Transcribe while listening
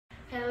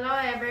Hello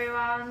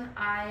everyone,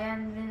 I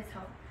am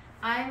Minso.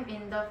 I'm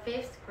in the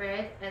 5th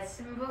grade at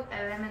Simbuk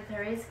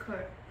Elementary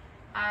School.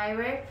 I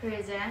will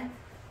present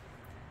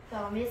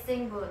the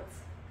missing boots.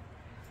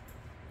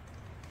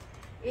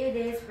 It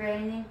is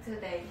raining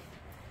today.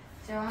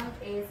 John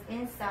is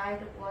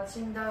inside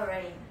watching the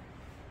rain.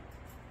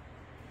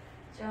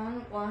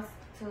 John wants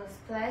to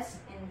splash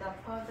in the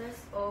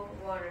puddles of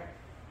water.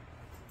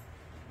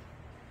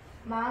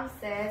 Mom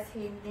says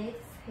he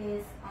needs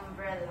his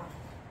umbrella.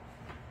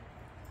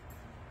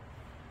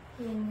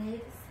 He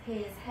needs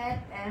his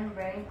hat and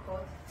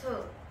raincoat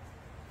too.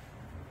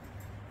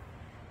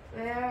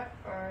 Where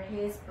are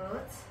his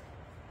boots?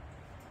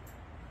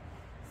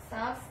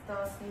 Socks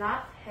does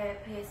not have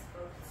his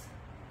boots.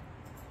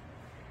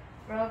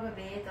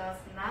 Rugby does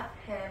not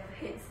have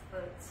his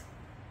boots.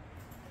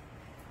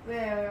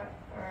 Where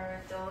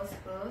are those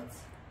boots?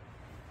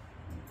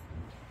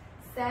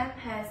 Sam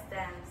has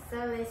them,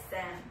 silly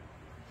Sam.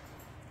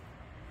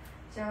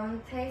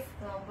 John takes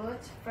the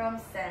boots from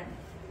Sam.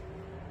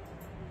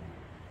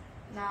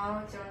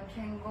 Now John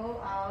can go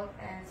out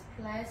and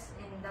splash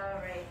in the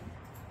rain.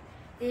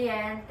 The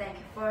end. Thank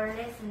you for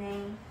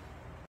listening.